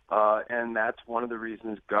people. And that's one of the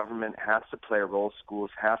reasons government has to play a role, schools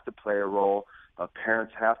have to play a role,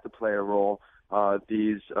 parents have to play a role.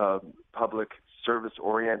 These public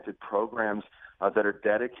service-oriented programs that are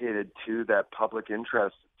dedicated to that public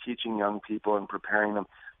interest, teaching young people and preparing them.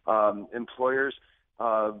 Employers,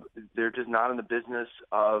 they're just not in the business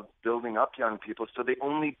of building up young people, so they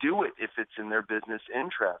only do it if it's in their business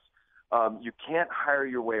interest. You can't hire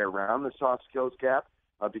your way around the soft skills gap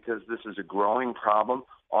because this is a growing problem.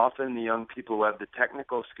 Often the young people who have the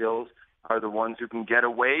technical skills are the ones who can get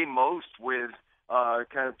away most with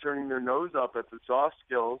kind of turning their nose up at the soft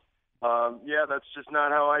skills. That's just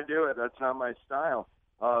not how I do it. That's not my style.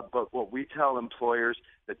 But what we tell employers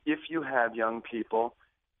that if you have young people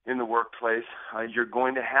in the workplace, you're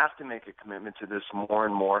going to have to make a commitment to this more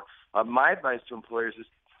and more. My advice to employers is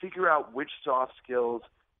figure out which soft skills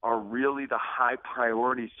are really the high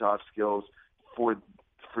priority soft skills for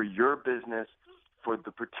your business, for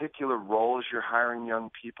the particular roles you're hiring young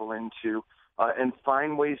people into, and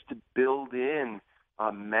find ways to build in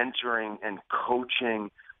mentoring and coaching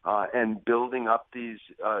and building up these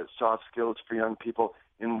soft skills for young people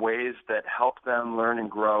in ways that help them learn and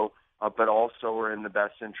grow, but also are in the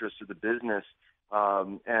best interest of the business.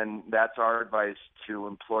 And that's our advice to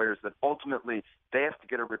employers, that ultimately they have to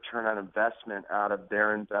get a return on investment out of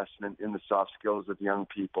their investment in the soft skills of young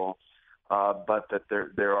people, but that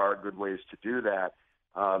there are good ways to do that.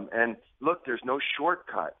 And look, there's no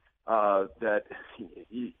shortcut. That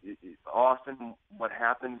often what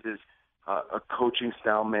happens is a coaching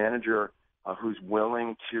style manager who's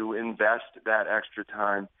willing to invest that extra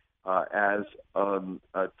time as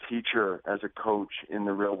a teacher, as a coach in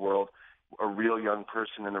the real world, a real young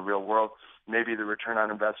person in the real world. Maybe the return on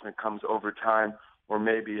investment comes over time, or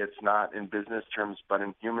maybe it's not in business terms, but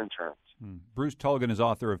in human terms. Bruce Tulgan is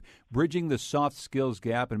author of Bridging the Soft Skills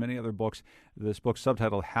Gap and many other books. This book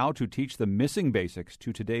subtitled How to Teach the Missing Basics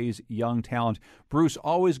to Today's Young Talent. Bruce,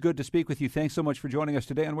 always good to speak with you. Thanks so much for joining us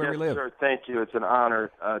today on Where We Live. Yes, sir. Thank you. It's an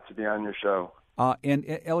honor to be on your show. And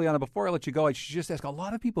Eliana, before I let you go, I should just ask, a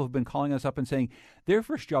lot of people have been calling us up and saying their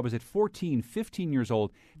first job is at 14, 15 years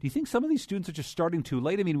old. Do you think some of these students are just starting too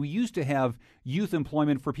late? I mean, we used to have youth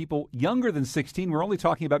employment for people younger than 16. We're only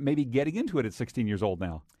talking about maybe getting into it at 16 years old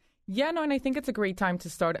now. Yeah, no, and I think it's a great time to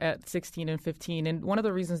start at 16 and 15. And one of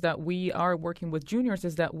the reasons that we are working with juniors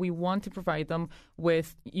is that we want to provide them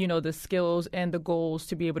with, the skills and the goals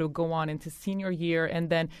to be able to go on into senior year and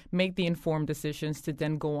then make the informed decisions to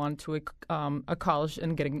then go on to a college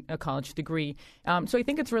and getting a college degree. So I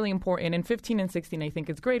think it's really important. And 15 and 16, I think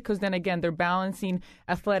it's great because then again, they're balancing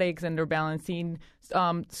athletics and they're balancing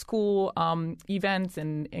school events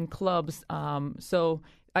and clubs. So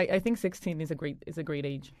I think 16 is a great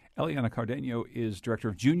age. Eliana Cardenio is Director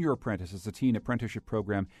of Junior Apprentice. It's a teen apprenticeship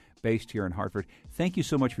program based here in Hartford. Thank you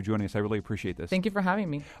so much for joining us. I really appreciate this. Thank you for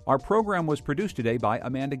having me. Our program was produced today by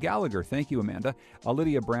Amanda Gallagher. Thank you, Amanda.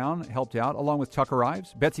 Lydia Brown helped out, along with Tucker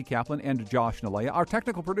Ives, Betsy Kaplan, and Josh Nalea. Our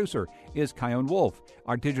technical producer is Kyone Wolf.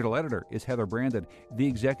 Our digital editor is Heather Brandon. The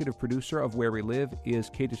executive producer of Where We Live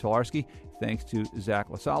is Katie Tolarski. Thanks to Zach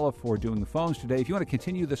LaSala for doing the phones today. If you want to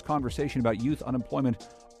continue this conversation about youth unemployment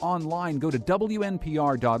online, go to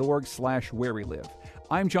WNPR.org/wherewelive.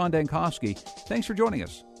 I'm John Dankosky. Thanks for joining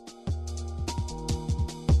us.